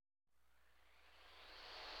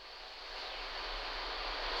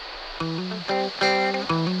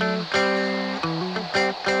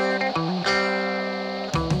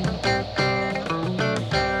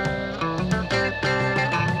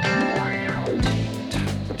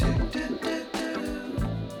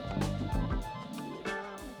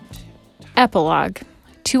Epilogue.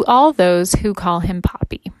 To all those who call him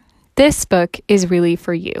Poppy, this book is really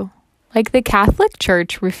for you. Like the Catholic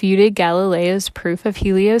Church refuted Galileo's proof of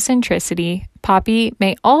heliocentricity, Poppy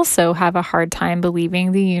may also have a hard time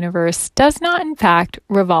believing the universe does not in fact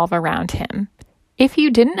revolve around him. If you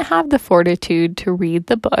didn't have the fortitude to read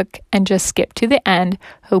the book and just skip to the end,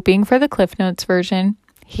 hoping for the Cliff Notes version,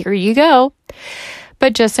 here you go.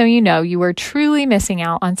 But just so you know, you are truly missing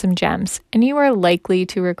out on some gems, and you are likely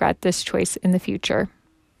to regret this choice in the future.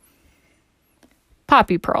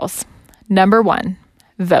 Poppy Pearls. Number 1,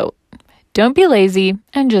 vote. Don't be lazy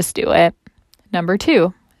and just do it. Number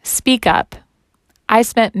 2, speak up. I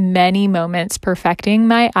spent many moments perfecting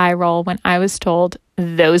my eye roll when I was told,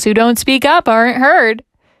 those who don't speak up aren't heard.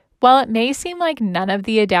 While it may seem like none of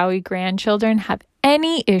the Adawi grandchildren have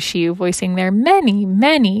any issue voicing their many,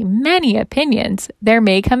 many, many opinions, there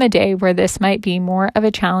may come a day where this might be more of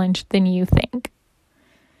a challenge than you think.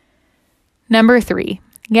 Number 3,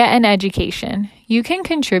 get an education. You can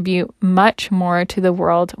contribute much more to the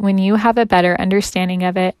world when you have a better understanding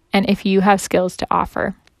of it and if you have skills to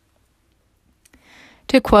offer.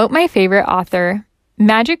 To quote my favorite author,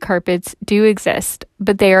 magic carpets do exist,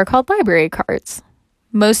 but they are called library cards.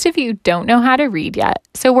 Most of you don't know how to read yet,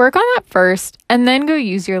 so work on that first and then go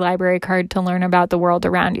use your library card to learn about the world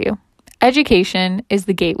around you. Education is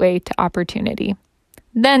the gateway to opportunity.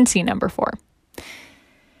 Then see number 4.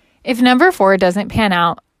 If number 4 doesn't pan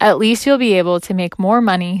out, at least you'll be able to make more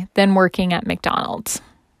money than working at McDonald's.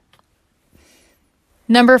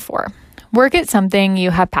 Number 4, work at something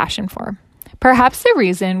you have passion for. Perhaps the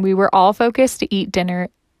reason we were all forced to eat dinner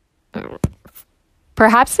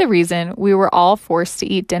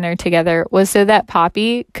together was so that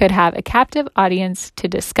Poppy could have a captive audience to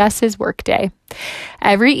discuss his workday.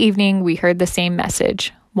 Every evening we heard the same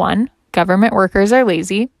message. 1, government workers are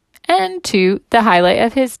lazy. And 2, the highlight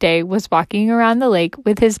of his day was walking around the lake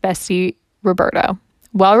with his bestie, Roberto.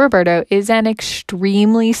 While Roberto is an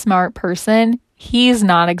extremely smart person, he's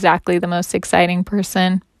not exactly the most exciting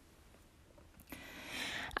person.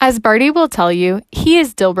 As Barty will tell you, he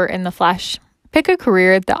is Dilbert in the flesh. Pick a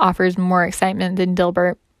career that offers more excitement than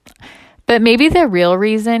Dilbert. But maybe the real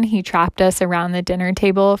reason he trapped us around the dinner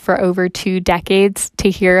table for over 2 decades to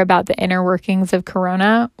hear about the inner workings of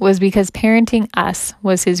Corona was because parenting us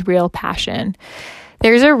was his real passion.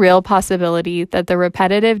 There's a real possibility that the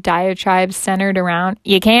repetitive diatribes centered around,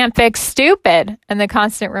 you can't fix stupid, and the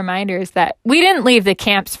constant reminders that we didn't leave the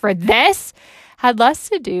camps for this, had less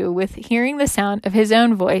to do with hearing the sound of his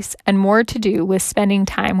own voice and more to do with spending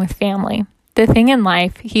time with family, the thing in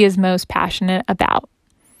life he is most passionate about.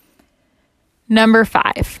 Number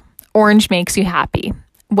 5, orange makes you happy.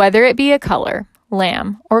 Whether it be a color,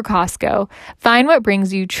 lamb, or Costco, find what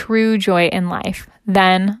brings you true joy in life.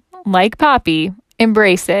 Then, like Poppy,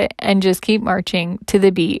 embrace it and just keep marching to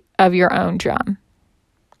the beat of your own drum.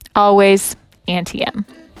 Always, Auntie M.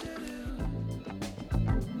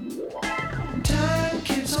 Time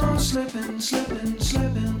keeps on slipping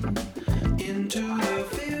into the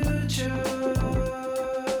future.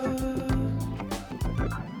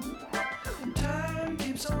 Time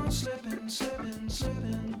keeps on slipping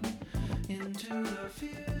into the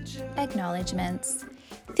future. Acknowledgements.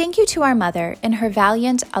 Thank you to our mother in her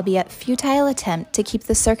valiant, albeit futile attempt to keep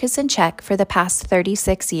the circus in check for the past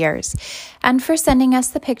 36 years, and for sending us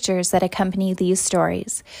the pictures that accompany these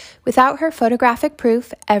stories. Without her photographic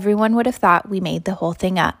proof, everyone would have thought we made the whole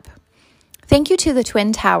thing up. Thank you to the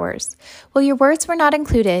Twin Towers. While your words were not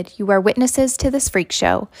included, you are witnesses to this freak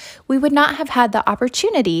show. We would not have had the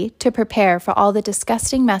opportunity to prepare for all the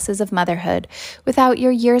disgusting messes of motherhood without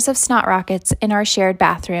your years of snot rockets in our shared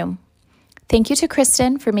bathroom. Thank you to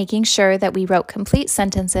Kristen for making sure that we wrote complete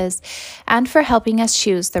sentences and for helping us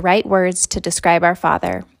choose the right words to describe our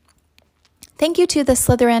father. Thank you to the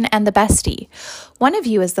Slytherin and the bestie. One of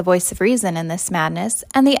you is the voice of reason in this madness,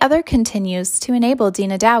 and the other continues to enable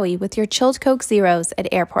Dina Dowie with your chilled Coke Zeros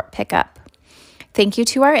at airport pickup. Thank you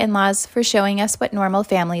to our in-laws for showing us what normal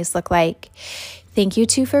families look like. Thank you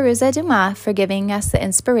to Firuza Dumas for giving us the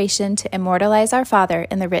inspiration to immortalize our father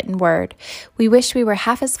in the written word. We wish we were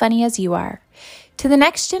half as funny as you are. To the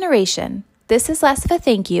next generation, this is less of a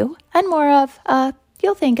thank you and more of a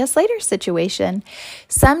you'll thank us later situation.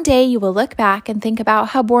 Someday you will look back and think about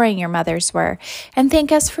how boring your mothers were and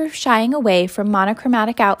thank us for shying away from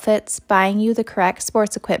monochromatic outfits, buying you the correct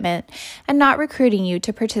sports equipment, and not recruiting you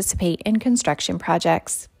to participate in construction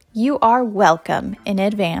projects. You are welcome in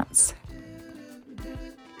advance.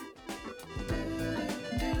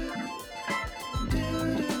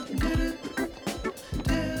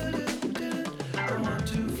 I want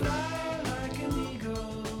to fly like an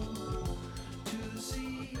eagle to the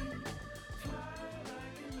sea.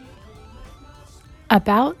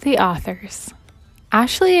 About the authors.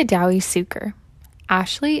 Ashley Adawi Suker.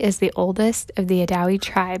 Ashley is the oldest of the Adawi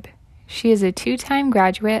tribe. She is a 2-time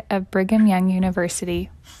graduate of Brigham Young University.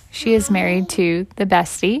 She is married to the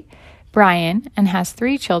bestie, Brian, and has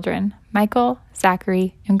 3 children, Michael,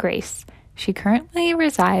 Zachary, and Grace. She currently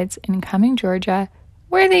resides in Cumming, Georgia,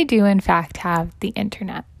 where they do in fact have the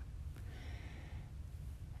internet.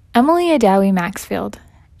 Emily Adawi Maxfield.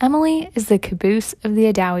 Emily is the caboose of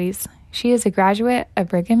the Adawis. She is a graduate of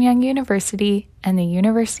Brigham Young University and the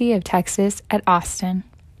University of Texas at Austin.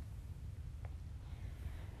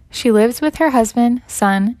 She lives with her husband,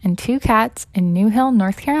 son, and 2 cats in New Hill,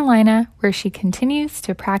 North Carolina, where she continues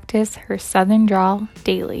to practice her Southern drawl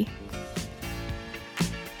daily.